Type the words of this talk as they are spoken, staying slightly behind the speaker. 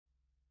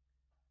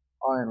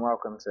Hi and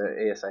welcome to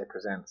ESA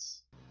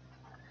Presents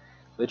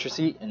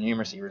Literacy and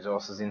Numeracy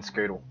Resources in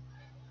Scootle.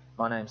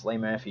 My name's Leigh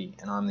Murphy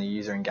and I'm the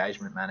User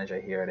Engagement Manager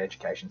here at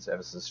Education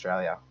Services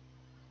Australia.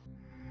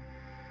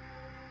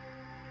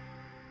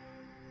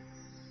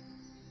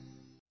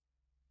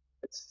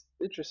 It's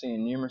Literacy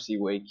and Numeracy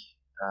Week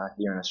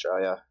here in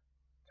Australia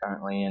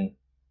currently, and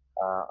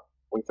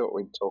we thought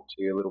we'd talk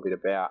to you a little bit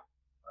about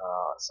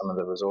some of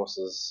the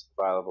resources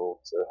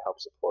available to help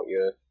support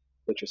your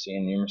literacy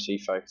and numeracy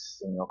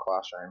focus in your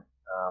classroom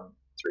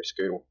through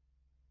Scootle.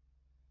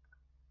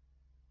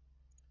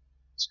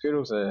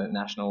 Scootle's a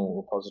national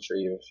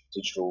repository of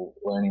digital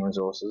learning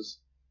resources.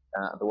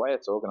 The way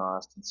it's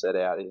organised and set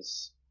out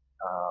is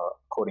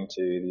according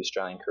to the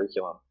Australian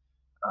curriculum.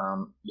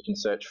 You can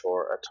search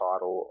for a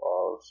title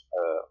of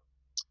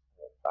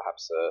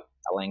perhaps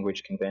a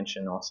language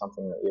convention or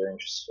something that you're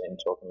interested in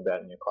talking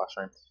about in your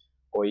classroom,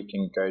 or you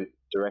can go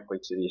directly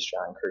to the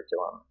Australian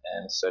curriculum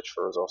and search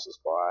for resources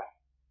by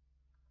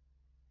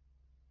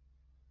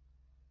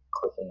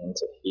clicking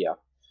into here.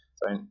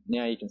 So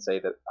now you can see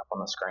that up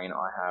on the screen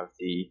I have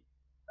the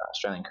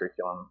Australian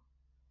curriculum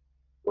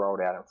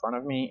rolled out in front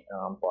of me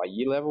by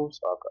year level.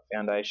 So I've got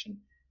Foundation,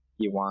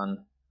 Year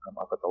 1,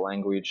 I've got the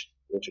language,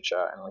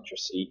 literature and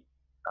literacy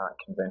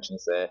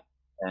conventions there,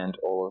 and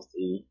all of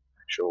the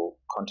actual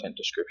content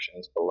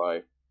descriptions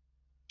below.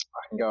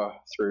 I can go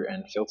through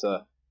and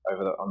filter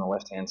over on the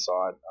left hand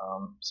side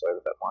so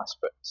that my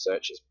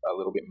search is a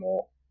little bit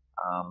more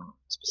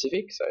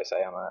specific. So say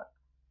I'm a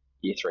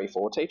Year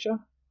 3-4 teacher,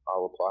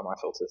 I'll apply my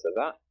filter to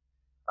that,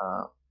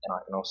 and I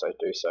can also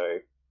do so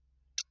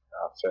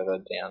further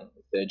down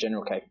with the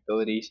general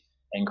capabilities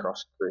and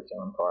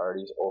cross-curriculum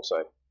priorities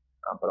also.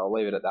 But I'll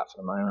leave it at that for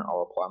the moment.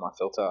 I'll apply my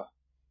filter,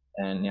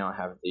 and now I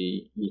have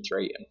the Year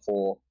 3 and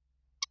 4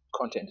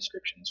 content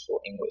descriptions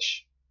for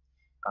English.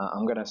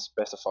 I'm going to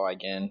specify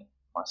again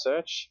my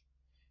search,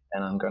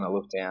 and I'm going to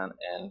look down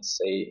and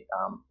see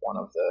one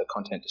of the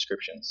content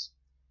descriptions.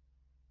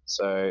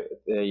 So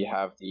there you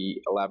have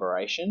the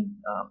elaboration,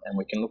 and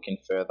we can look in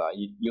further.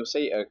 You'll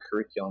see a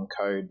curriculum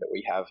code that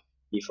we have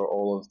here for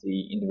all of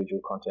the individual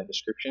content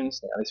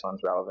descriptions. Now this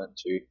one's relevant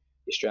to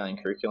the Australian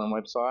curriculum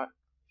website.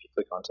 If you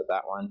click onto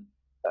that one,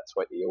 that's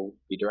what you'll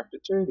be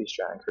directed to, the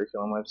Australian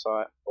curriculum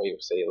website, where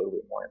you'll see a little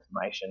bit more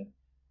information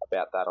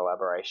about that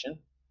elaboration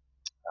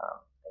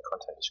and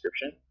content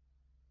description.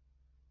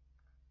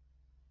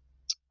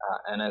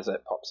 And as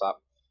it pops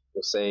up,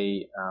 you'll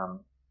see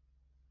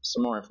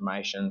some more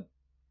information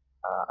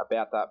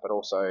about that, but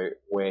also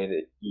where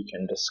that you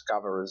can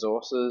discover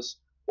resources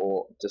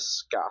or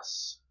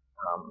discuss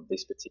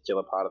this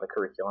particular part of the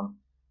curriculum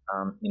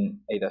in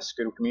either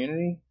Scootle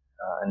Community,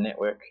 a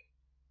network,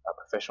 a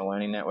professional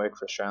learning network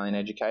for Australian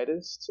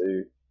educators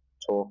to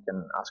talk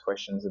and ask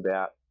questions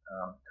about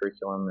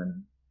curriculum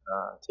and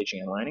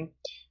teaching and learning,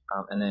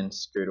 and then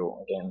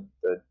Scootle, again,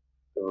 the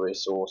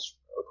resource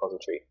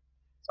repository.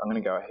 So I'm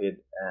going to go ahead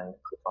and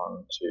click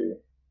on to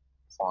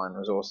find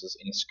resources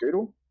in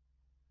Scootle.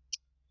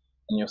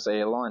 And you'll see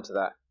aligned to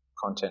that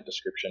content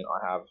description,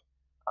 I have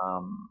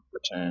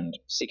returned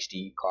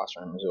 60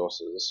 classroom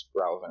resources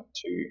relevant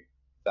to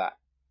that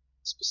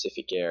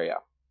specific area.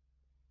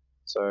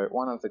 So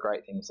one of the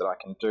great things that I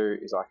can do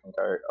is I can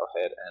go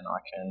ahead and I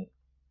can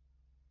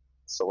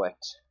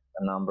select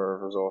a number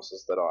of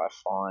resources that I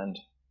find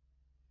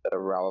that are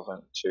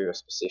relevant to a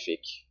specific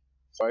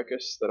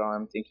focus that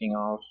I'm thinking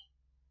of.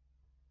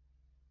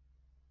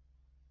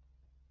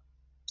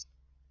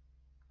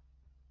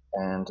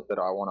 And that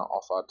I want to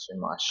offer to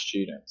my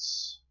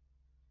students.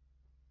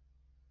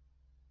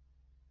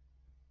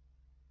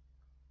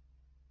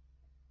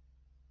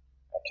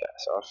 Okay,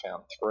 so I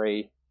found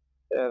 3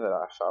 there that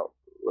I felt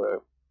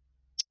were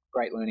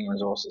great learning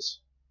resources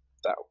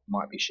that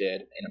might be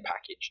shared in a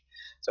package.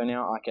 So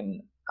now I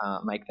can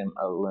make them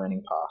a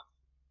learning path.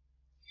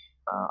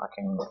 I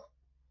can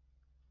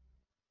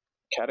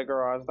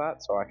categorize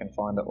that so I can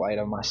find it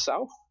later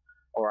myself,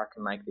 or I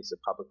can make this a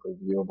publicly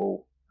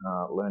viewable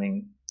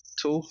learning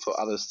tool for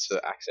others to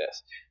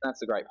access. And that's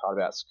the great part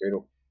about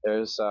Scootle.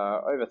 There's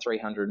over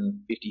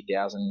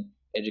 350,000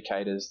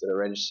 educators that are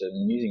registered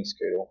and using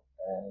Scootle,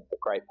 and the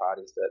great part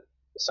is that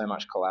there's so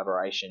much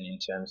collaboration in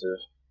terms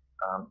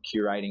of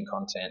curating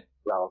content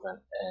relevant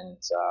and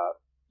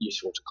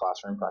useful to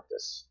classroom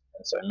practice.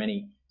 And so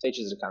many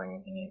teachers are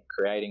coming in here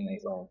creating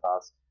these learning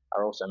paths,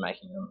 are also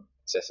making them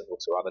accessible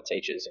to other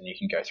teachers, and you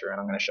can go through, and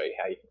I'm going to show you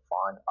how you can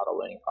find other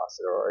learning paths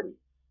that are already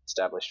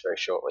established very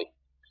shortly.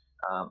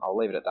 I'll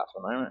leave it at that for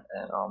the moment,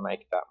 and I'll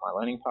make that my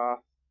learning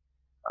path.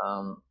 I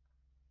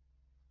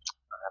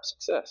have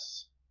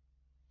success.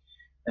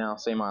 Now I'll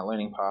see my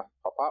learning path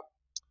pop up.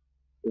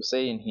 You'll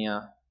see in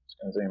here,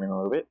 just going to zoom in a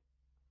little bit,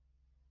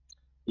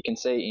 you can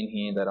see in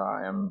here that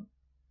I am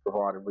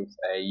provided with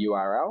a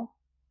URL.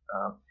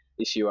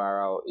 This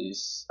URL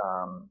is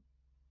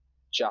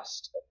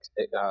just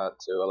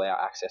to allow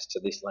access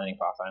to this learning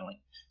path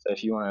only. So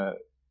if you want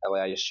to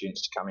allow your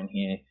students to come in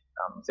here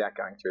without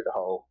going through the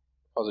whole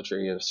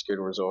repository of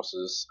Scootle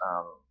resources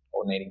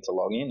or needing to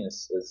log in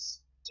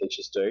as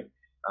teachers do,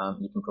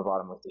 you can provide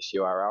them with this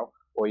URL,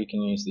 or you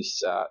can use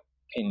this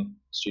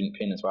student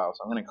pin as well.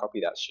 So I'm going to copy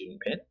that student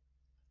pin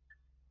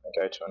and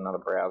go to another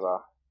browser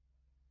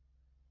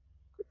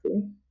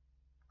quickly.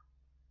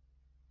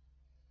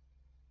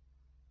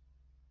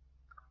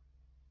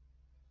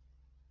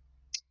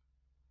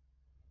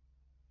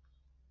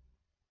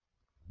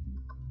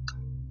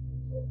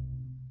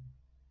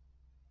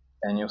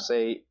 And you'll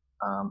see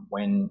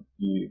when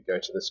you go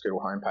to the Scootle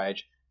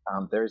homepage,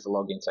 there is a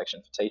login section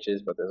for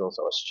teachers, but there's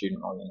also a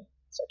student login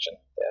section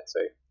there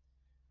too.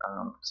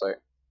 So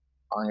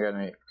I'm going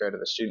to go to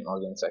the student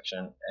login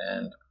section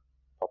and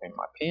pop in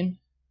my PIN.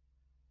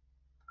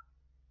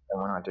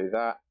 And when I do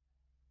that,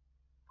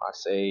 I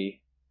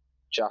see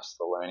just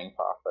the learning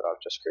path that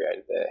I've just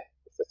created there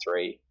with the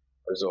 3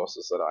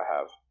 resources that I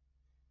have.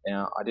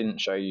 Now, I didn't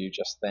show you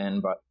just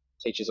then, but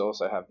teachers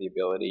also have the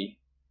ability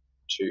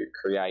to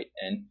create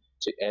and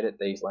to edit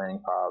these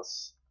learning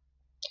paths.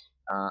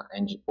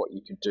 And what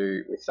you can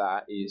do with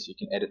that is you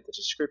can edit the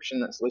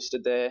description that's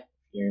listed there if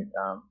you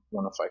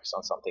want to focus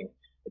on something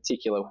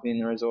particular within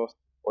the resource,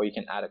 or you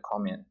can add a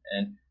comment.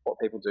 And what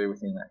people do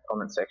within that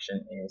comment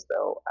section is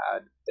they'll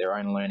add their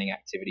own learning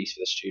activities for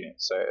the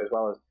students. So as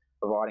well as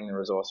providing the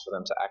resource for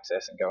them to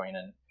access and go in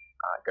and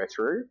go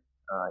through,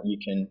 you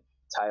can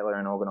tailor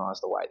and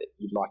organise the way that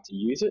you'd like to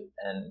use it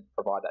and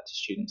provide that to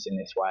students in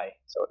this way.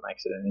 So it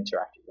makes it an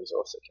interactive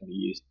resource that can be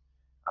used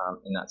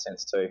in that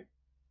sense too.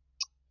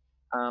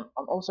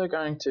 I'm also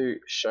going to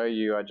show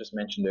you, I just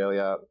mentioned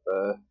earlier,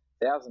 the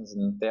thousands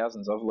and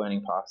thousands of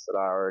learning paths that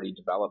are already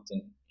developed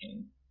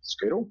in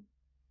Scootle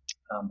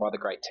by the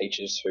great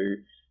teachers who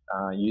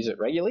use it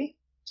regularly.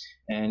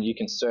 And you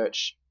can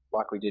search,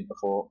 like we did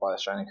before, by the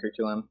Australian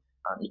curriculum.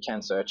 You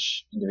can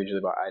search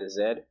individually by A to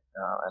Z,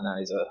 and that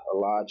is a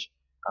large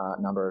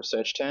number of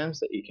search terms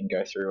that you can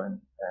go through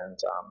and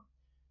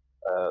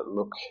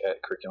look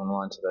at curriculum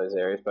aligned to those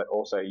areas, but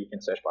also you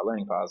can search by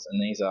learning paths,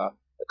 and these are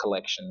the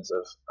collections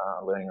of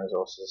learning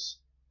resources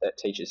that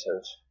teachers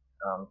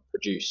have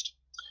produced.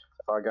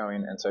 If I go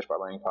in and search by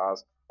learning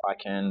paths, I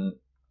can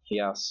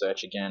here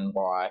search again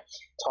by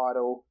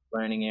title,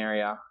 learning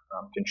area,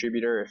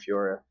 contributor. If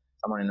you're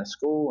someone in a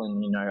school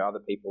and you know other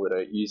people that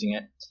are using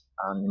it,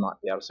 you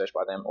might be able to search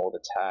by them, or the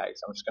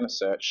tags. I'm just going to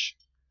search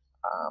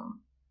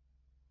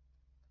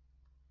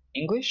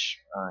English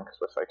because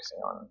we're focusing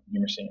on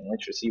Numeracy and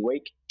Literacy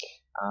Week,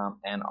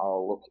 and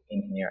I'll look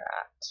in here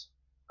at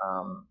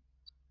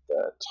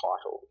the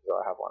title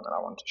because I have one that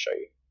I want to show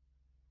you.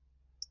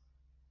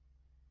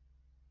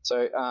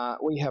 So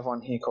we have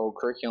one here called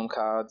Curriculum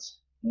Cards,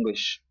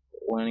 English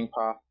Learning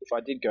Path. If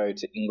I did go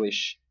to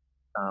English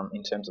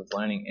in terms of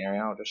learning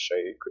area, I'll just show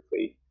you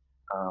quickly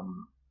how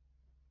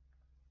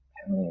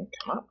many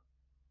come up.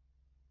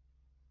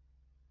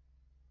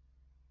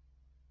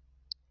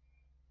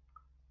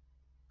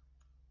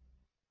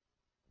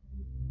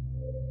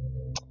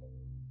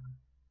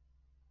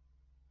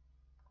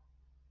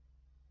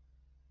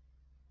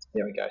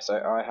 There we go. So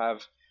I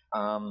have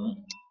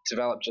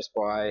developed just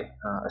by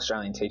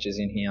Australian teachers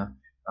in here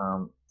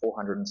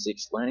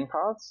 406 learning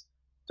paths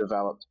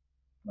developed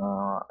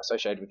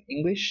associated with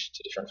English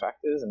to different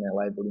factors, and they're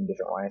labelled in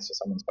different ways. So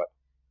someone's got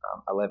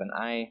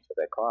 11A for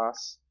their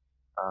class,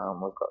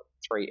 we've got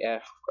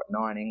 3F, we've got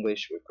 9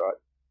 English, we've got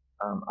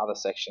other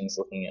sections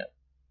looking at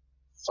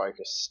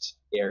focused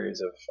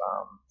areas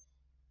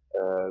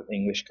of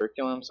English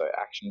curriculum, so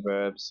action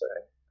verbs, so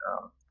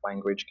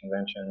language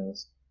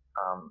conventions,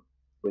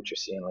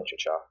 literacy and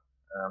literature.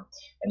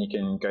 And you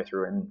can go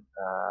through and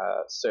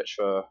search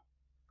for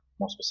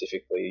more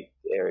specifically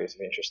the areas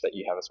of interest that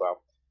you have as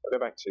well. I'll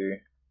go back to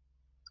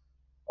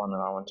one that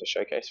I want to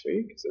showcase for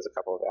you because there's a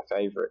couple of our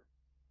favourite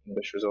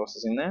English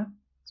resources in there.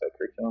 So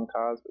curriculum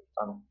cards, we've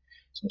done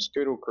some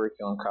Scootle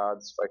curriculum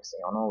cards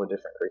focusing on all the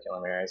different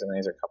curriculum areas, and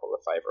these are a couple of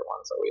the favourite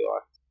ones that we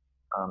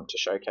like to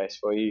showcase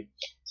for you.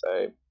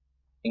 So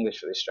English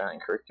for the Australian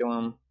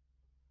curriculum.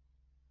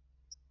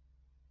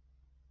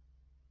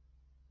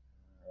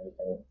 You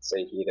can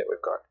see here that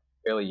we've got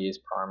early years,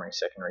 primary,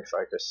 secondary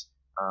focus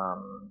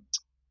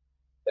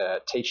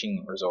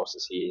teaching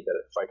resources here that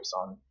focus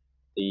on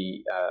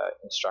the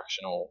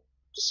instructional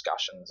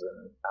discussions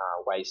and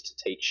ways to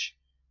teach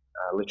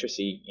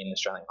literacy in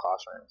Australian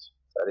classrooms.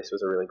 So this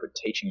was a really good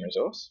teaching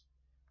resource.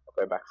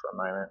 I'll go back for a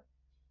moment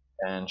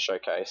and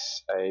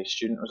showcase a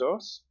student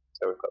resource.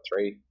 So we've got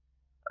 3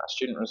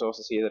 student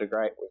resources here that are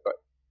great. We've got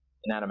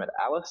Inanimate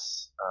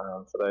Alice,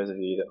 for those of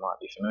you that might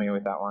be familiar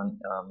with that one.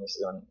 This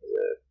is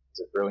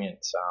a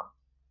brilliant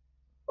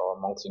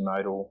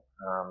multimodal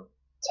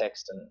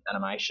text and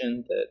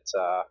animation that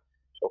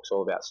talks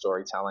all about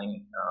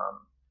storytelling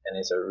and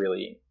is a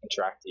really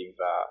interactive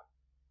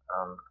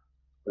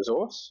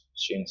resource for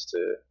students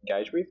to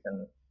engage with.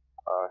 And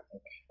I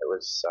think it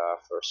was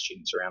for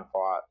students around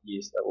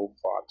years level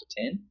 5 to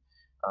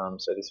 10.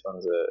 So this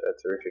one's a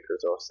terrific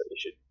resource that you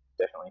should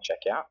definitely check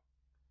out.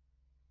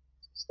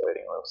 It's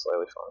loading a little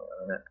slowly for me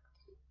in a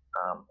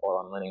minute while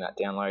I'm letting that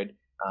download.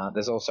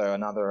 There's also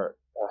another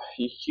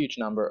huge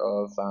number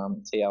of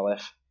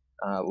TLF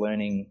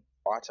learning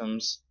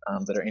items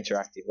that are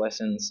interactive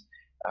lessons.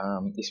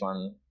 This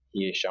one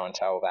here show and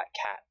tell that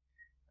cat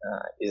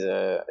is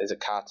a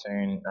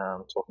cartoon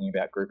talking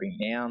about grouping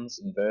nouns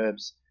and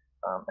verbs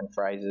and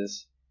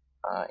phrases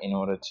in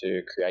order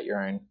to create your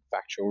own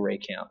factual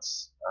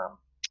recounts.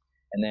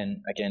 And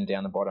then again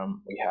down the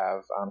bottom we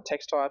have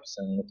text types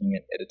and looking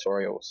at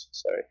editorials.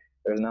 So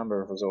there's a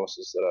number of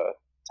resources that are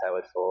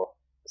tailored for,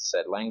 as I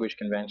said, language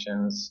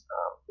conventions,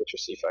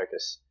 literacy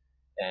focus,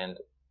 and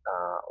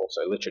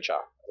also literature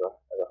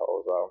as a whole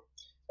as well.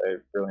 So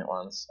brilliant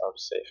ones,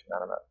 obviously, from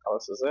Animate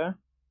Palace is there.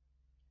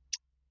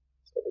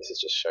 So this is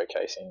just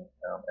showcasing,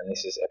 and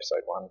this is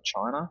episode 1,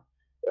 China.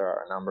 There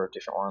are a number of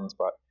different ones,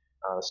 but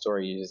the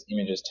story uses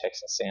images,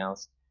 text, and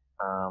sounds,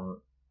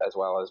 as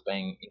well as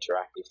being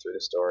interactive through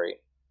the story.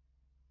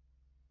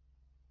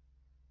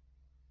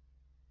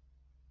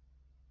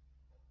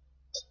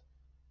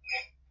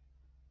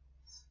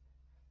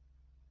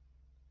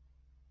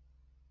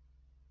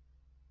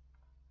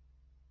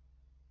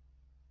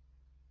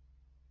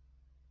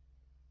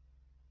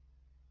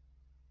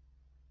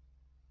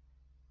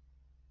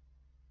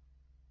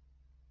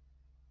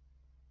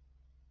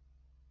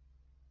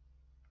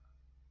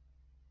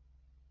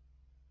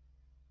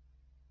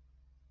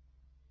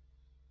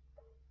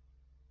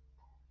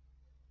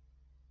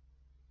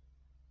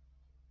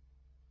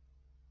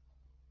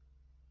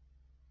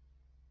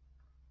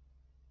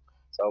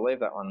 So I'll leave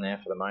that one there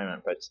for the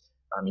moment, but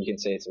you can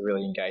see it's a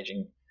really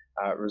engaging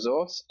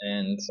resource,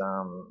 and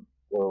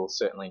will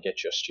certainly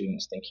get your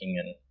students thinking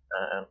and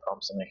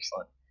prompt some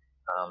excellent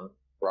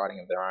writing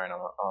of their own,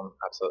 I'm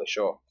absolutely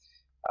sure.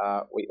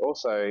 We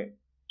also,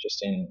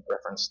 just in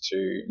reference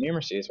to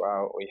numeracy as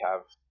well, we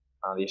have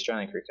the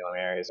Australian curriculum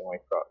areas, and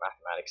we've got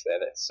mathematics there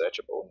that's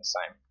searchable in the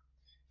same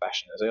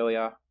fashion as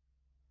earlier.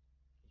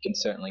 You can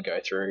certainly go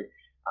through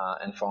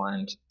and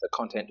find the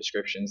content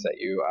descriptions that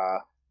you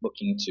are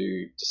looking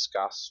to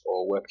discuss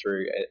or work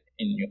through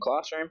in your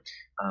classroom.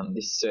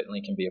 This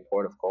certainly can be a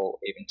port of call,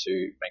 even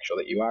to make sure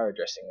that you are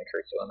addressing the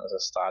curriculum as a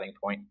starting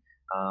point.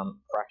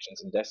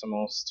 Fractions and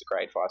decimals to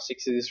grade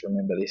 5/6s,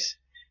 remember this,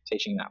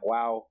 teaching that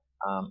well.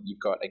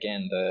 You've got,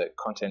 again, the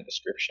content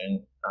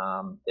description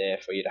there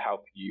for you to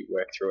help you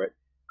work through it.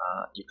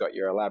 You've got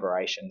your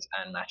elaborations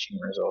and matching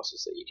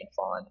resources that you can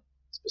find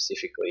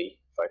specifically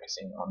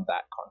focusing on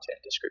that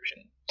content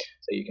description.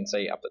 So you can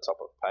see up the top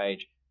of the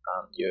page,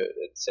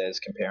 it says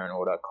compare and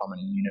order common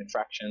unit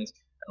fractions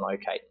and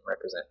locate and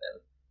represent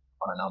them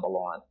on a number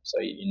line. So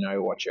you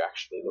know what you're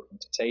actually looking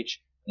to teach,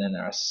 and then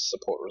there are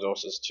support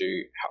resources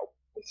to help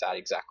with that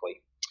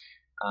exactly.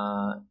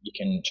 You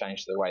can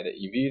change the way that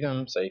you view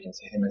them, so you can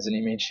see them as an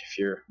image if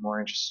you're more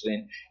interested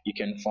in. You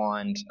can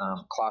find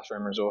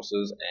classroom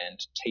resources and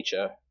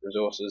teacher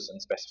resources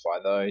and specify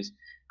those,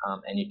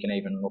 and you can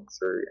even look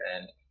through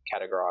and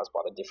categorize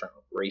by the different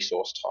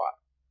resource type,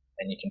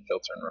 and you can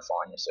filter and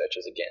refine your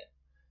searches again.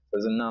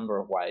 There's a number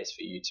of ways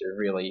for you to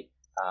really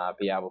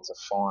be able to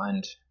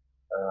find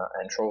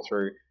and trawl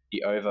through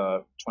the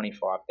over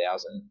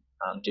 25,000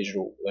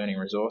 digital learning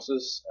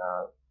resources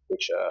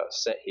which are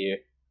set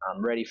here,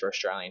 ready for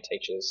Australian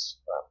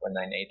teachers when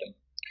they need them.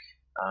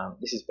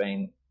 This has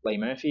been Leigh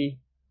Murphy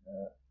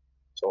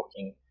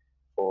talking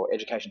for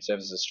Education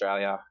Services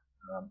Australia.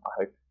 I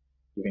hope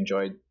you've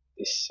enjoyed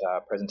this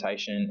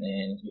presentation,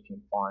 and you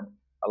can find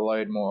a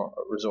load more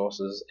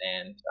resources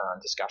and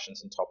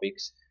discussions and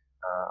topics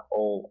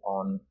all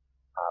on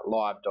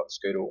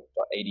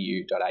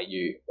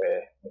live.scootle.edu.au,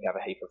 where we have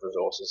a heap of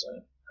resources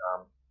and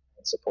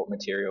support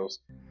materials,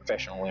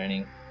 professional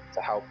learning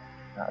to help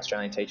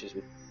Australian teachers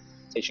with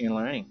teaching and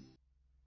learning.